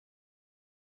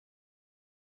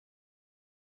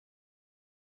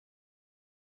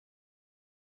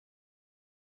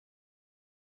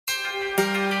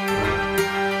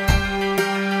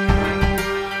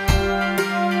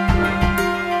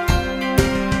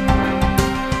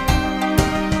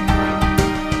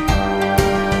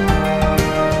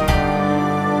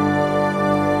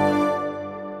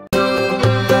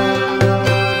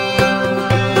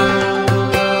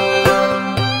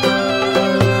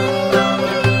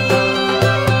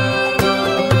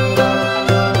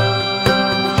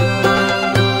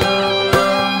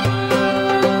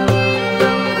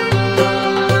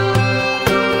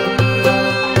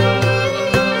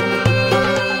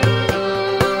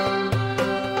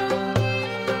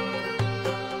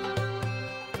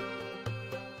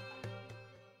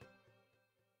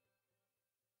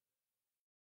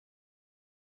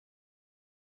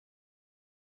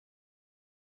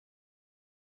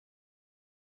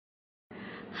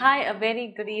Hi, a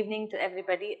very good evening to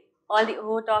everybody, all the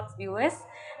O Talks viewers.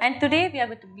 And today we are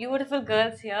with beautiful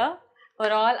girls here who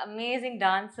are all amazing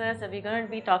dancers. So we're going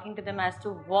to be talking to them as to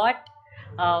what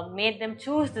made them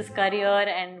choose this career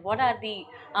and what are the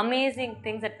amazing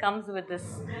things that comes with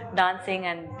this dancing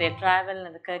and their travel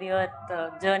and the career,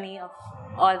 the journey of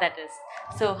all that is.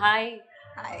 So hi.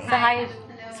 Hi.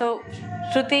 So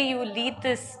Shruti, you lead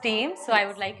this team. So I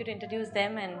would like you to introduce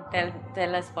them and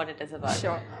tell us what it is about.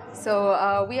 Sure.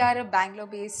 So we are a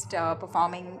Bangalore-based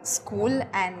performing school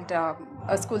and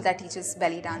a school that teaches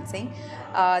belly dancing.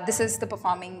 This is the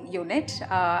performing unit.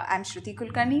 I'm Shruti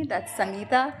Kulkarni, that's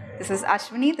Sangeeta. This is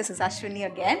Ashwini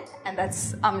again, and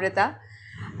that's Amrita.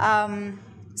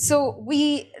 So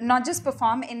we not just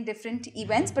perform in different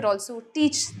events, but also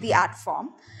teach the art form.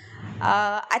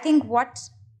 I think what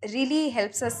really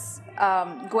helps us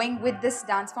going with this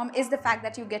dance form is the fact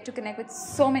that you get to connect with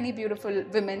so many beautiful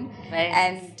women. Right.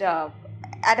 And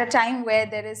at a time where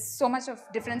there is so much of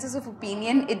differences of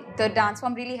opinion, the dance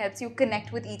form really helps you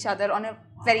connect with each other on a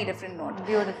very different note.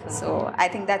 Beautiful. So I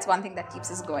think that's one thing that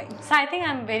keeps us going. So I think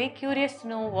I'm very curious to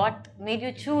know what made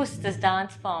you choose this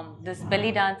dance form. This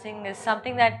belly dancing is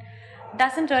something that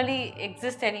doesn't really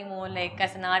exist anymore, like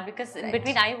as an art, because in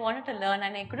between I wanted to learn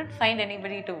and I couldn't find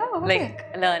anybody to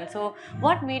learn. So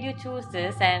what made you choose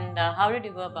this and how did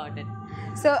you go about it?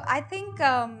 So I think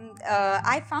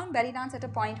I found belly dance at a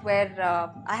point where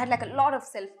I had like a lot of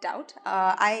self-doubt.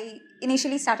 I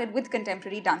initially started with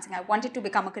contemporary dancing. I wanted to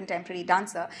become a contemporary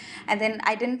dancer, and then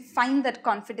I didn't find that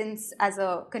confidence as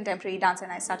a contemporary dancer,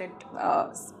 and I started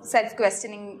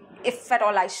self-questioning if at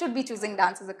all I should be choosing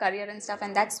dance as a career and stuff.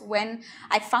 And that's when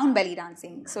I found belly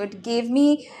dancing. So it gave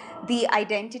me the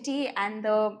identity and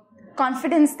the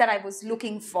confidence that I was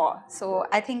looking for. So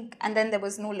I think, and then there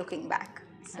was no looking back.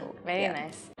 So very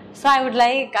nice. So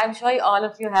I'm sure all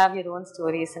of you have your own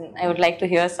stories, and I would like to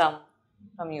hear some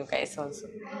from you guys also.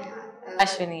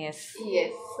 Ashwini, yes.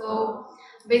 Yes. So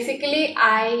basically,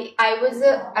 I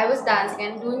was dancing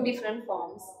and doing different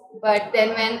forms. But then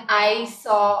when I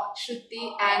saw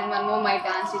Shruti and one more my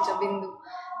dance teacher Bindu,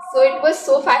 so it was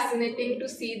so fascinating to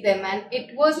see them, and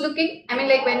it was looking, I mean,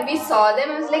 like when we saw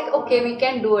them, I was like, okay, we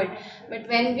can do it. But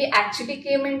when we actually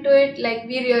came into it, like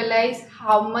we realized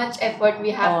how much effort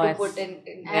we have to put in.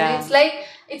 And it's like,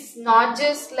 it's not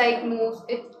just like moves,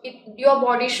 your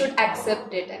body should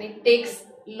accept it, and it takes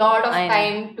a lot of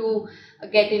time to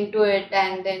get into it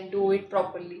and then do it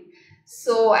properly.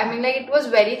 So, I mean, like it was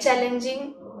very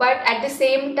challenging, but at the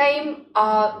same time,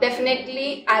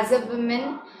 definitely as a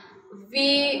woman,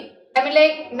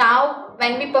 now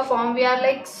when we perform, we are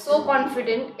like so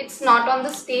confident. It's not on the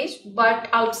stage, but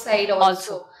outside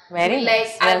also. Very like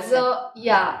nice.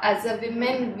 as a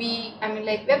women,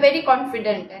 we're very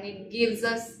confident, and it gives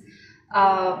us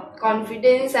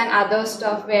confidence and other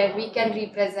stuff where we can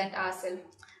represent ourselves.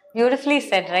 Beautifully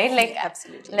said, right? Like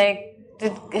absolutely. Like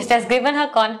it has given her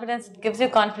confidence. It gives you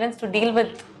confidence to deal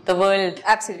with the world.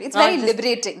 Absolutely, it's very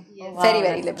liberating. Yes. Very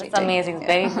liberating. That's amazing.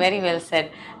 Yeah. Very well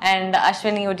said. And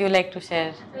Ashwini, would you like to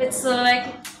share? It's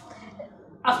like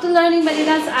after learning belly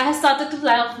dance, I have started to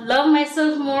love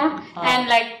myself more, and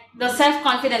like the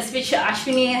self-confidence, which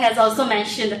Ashwini has also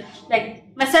mentioned. Like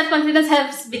my self-confidence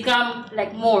has become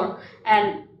like more,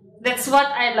 and that's what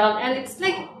I love. And it's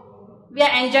like we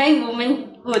are enjoying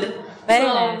womanhood. Very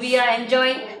nice.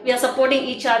 We are supporting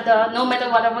each other, no matter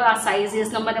whatever our size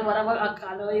is, no matter whatever our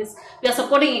color is. We are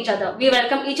supporting each other. We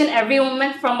welcome each and every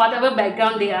woman from whatever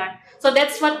background they are. So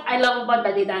that's what I love about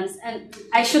belly dance. And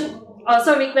I should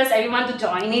also request everyone to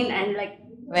join in and like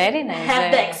very nice,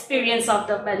 have the experience of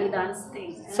the belly dance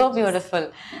thing. So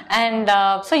beautiful. And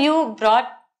so you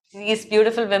brought these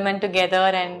beautiful women together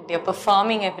and they're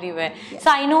performing everywhere. Yeah.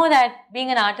 So I know that being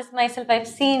an artist myself, I've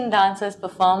seen dancers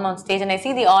perform on stage and I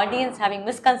see the audience having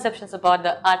misconceptions about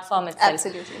the art form itself.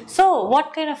 Absolutely. So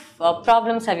what kind of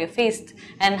problems have you faced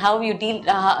and how you deal,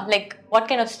 what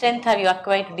kind of strength have you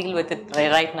acquired to deal with it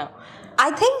right now?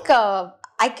 I think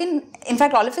in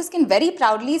fact, all of us can very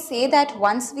proudly say that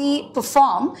once we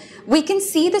perform, we can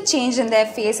see the change in their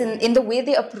face, in the way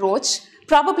they approach.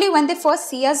 Probably when they first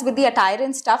see us with the attire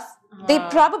and stuff, they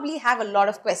probably have a lot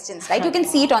of questions, right? You can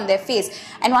see it on their face.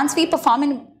 And once we perform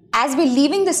and as we're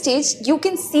leaving the stage, you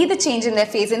can see the change in their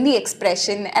face, in the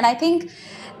expression. And I think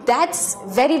that's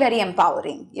very, very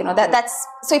empowering. You know, that's,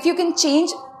 so if you can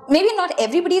change, maybe not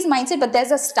everybody's mindset, but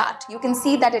there's a start. You can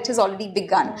see that it has already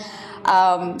begun.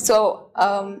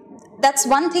 That's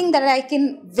one thing that I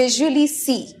can visually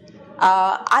see.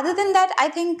 Other than that, I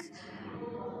think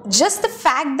just the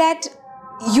fact that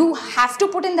you have to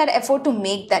put in that effort to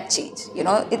make that change. You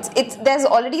know, there's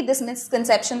already this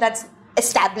misconception that's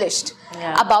established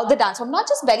about the dance form. Not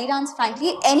just belly dance,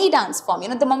 frankly, any dance form. You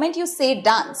know, the moment you say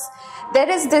dance, there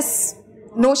is this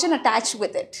notion attached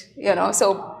with it, you know.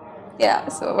 So, yeah,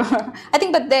 so I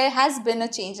think, but there has been a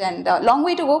change and a long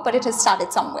way to go, but it has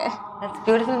started somewhere. That's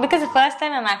beautiful, because the first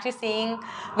time I'm actually seeing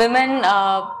women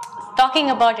talking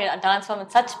about a dance form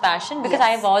with such passion, because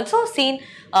I've also seen,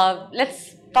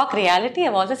 let's talk reality,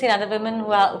 I've also seen other women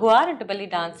who are into belly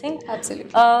dancing.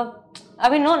 Absolutely. I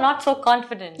mean, no, not so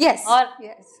confident. Yes. Or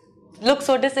yes. look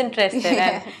so disinterested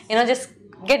and, you know, just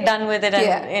get done with it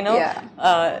and, you know,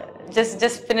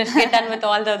 just finish, get done with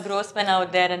all the gross men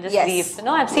out there and just leave. You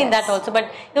know, I've seen that also.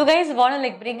 But you guys want to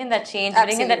like bring in that change,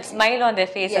 bring in that smile on their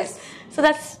faces. So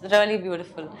that's really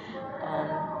beautiful.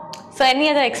 So any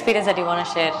other experience that you want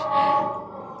to share?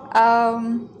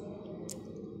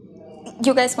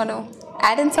 You guys want to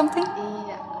add in something?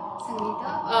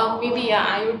 Maybe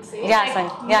I would say. Yeah,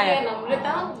 like, me and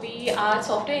Amrita, we are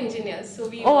software engineers, so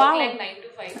we work like 9 to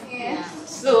 5. Yeah.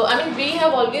 So I mean, we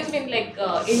have always been like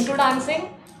into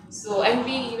dancing. So and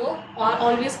we, you know, are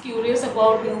always curious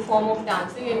about new form of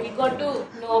dancing, and we got to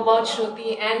know about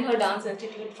Shruti and her dance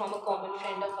institute from a common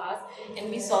friend of ours, and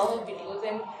we saw her videos,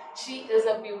 and she is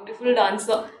a beautiful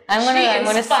dancer. I'm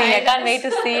gonna see. I can't wait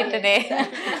to see it today.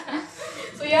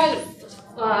 So yeah.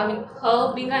 I mean,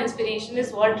 her being our inspiration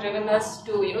is what driven us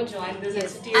to, you know, join this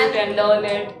institute and learn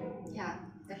it. Yeah,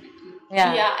 definitely.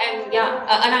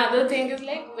 And another thing is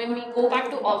like when we go back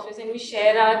to office and we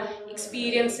share our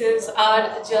experiences,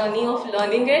 our journey of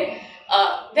learning it,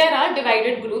 there are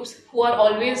divided groups who are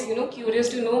always, you know, curious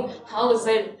to know how is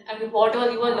it, I mean, what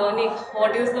all you are learning,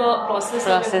 what is the process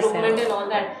of improvement and all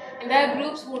that. And there are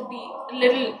groups who would be a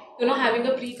little, you know, having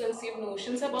a preconceived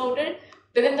notions about it.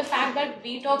 But then the fact that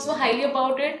we talk so highly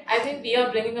about it, I think we are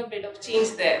bringing a bit of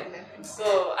change there.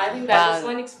 So I think that is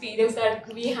one experience that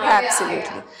we have.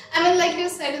 Absolutely. I mean, like you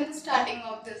said in the starting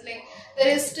of this, like there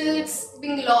is still it's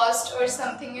being lost or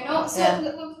something, you know.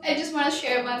 So I just want to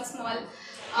share one small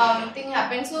thing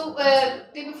happened. So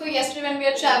day before yesterday when we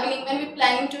were traveling, when we were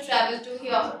planning to travel to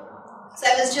here, so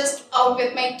I was just out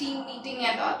with my team meeting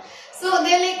and all. So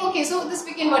they're like, okay, so this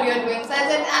weekend what you're doing? So I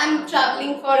said, I'm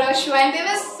traveling for a show, and they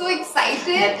were so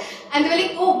excited. And they were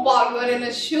like, oh wow, you are in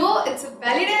a show, it's a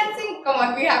belly dancing, come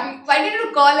on, why did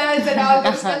you call us and all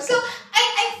this stuff. So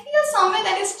I feel somewhere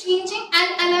that is changing,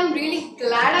 and I'm really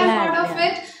glad I'm part of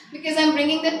it, because I'm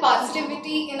bringing that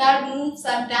positivity in our moves,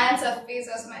 our dance, our face,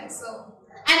 our smile. So,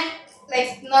 and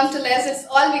like nonetheless, it's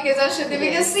all because of Shruti,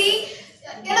 because see,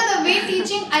 you know, the way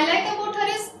teaching I like about her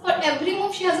is for every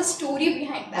move she has a story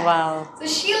behind that. Wow. So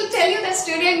she'll tell you that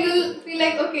story and you'll feel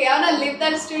like, okay, I want to live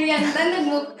that story, and then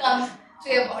the move comes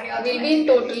to your body. We'll be in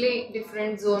totally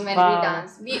different zone when we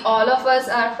dance. We all of us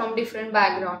are from different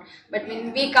background, but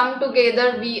when we come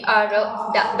together, we are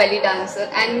a belly dancer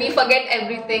and we forget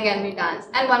everything and we dance.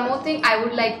 And one more thing I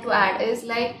would like to add is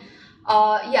like,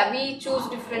 we choose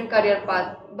different career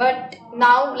path, but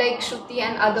now like Shruti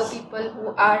and other people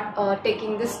who are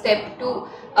taking this step to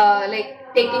like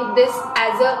taking this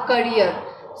as a career.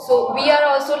 So we are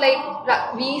also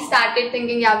like, we started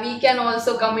thinking, we can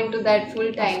also come into that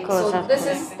full time. So this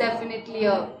is definitely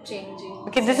a changing.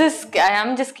 Okay,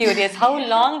 I'm just curious, how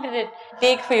long did it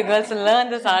take for you girls to learn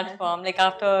this art form? Like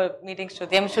after meeting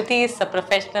Shruti, I mean, Shruti is a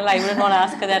professional, I wouldn't want to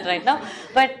ask her that right now,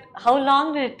 but how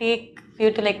long did it take for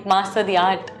you to like master the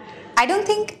art? I don't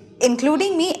think,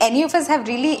 including me, any of us have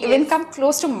really even come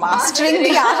close to mastering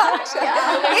the art.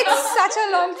 It's such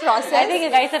a long process. I think you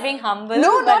guys are being humble.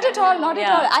 No, not at all, not at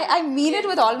all. I mean it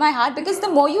with all my heart, because the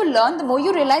more you learn, the more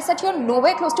you realize that you're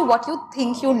nowhere close to what you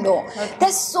think you know.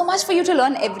 There's so much for you to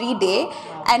learn every day,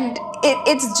 and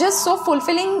it's just so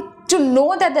fulfilling to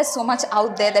know that there's so much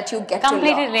out there that you get completely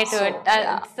to learn. relate to it.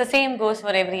 It's the same goes for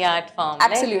every art form.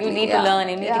 Absolutely. Right? You need to learn,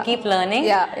 you need to keep learning.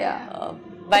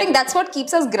 I think that's what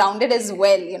keeps us grounded as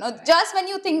well, you know. Just when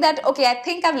you think that, okay, I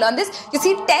think I've learned this, you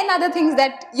see 10 other things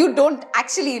that you don't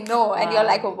actually know, and you're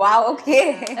like, wow,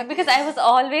 okay. Because I was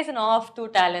always in awe of two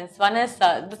talents. One is,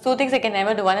 the two things I can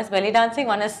never do. One is belly dancing,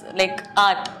 one is like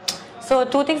art. So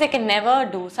two things I can never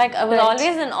do. So I was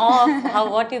always in awe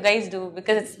of what you guys do,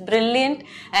 because it's brilliant,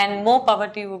 and more power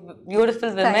to you, beautiful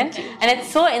women. And it's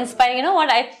so inspiring. You know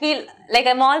what, I feel like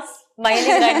I'm all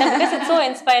smiling right now because it's so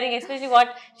inspiring, especially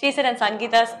what she said and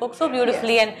Sangeeta spoke so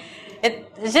beautifully, and it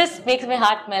just makes my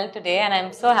heart melt today, and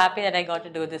I'm so happy that I got to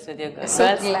do this with you girls.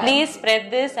 Please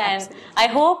spread this, and I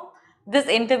hope this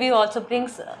interview also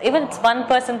brings, even it's one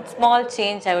person small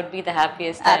change, I would be the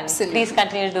happiest. Absolutely. And please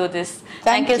continue to do this.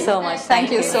 Thank you so much. Thank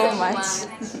you so much.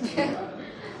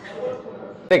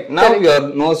 Like now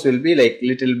your nose will be like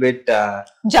little bit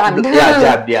Jammed.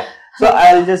 jabbed, So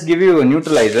I'll just give you a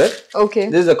neutralizer. Okay.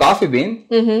 This is a coffee bean.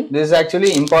 This is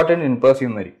actually important in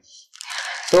perfumery.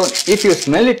 So if you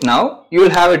smell it now, you will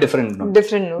have a different note.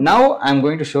 Different note. Now I'm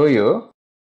going to show you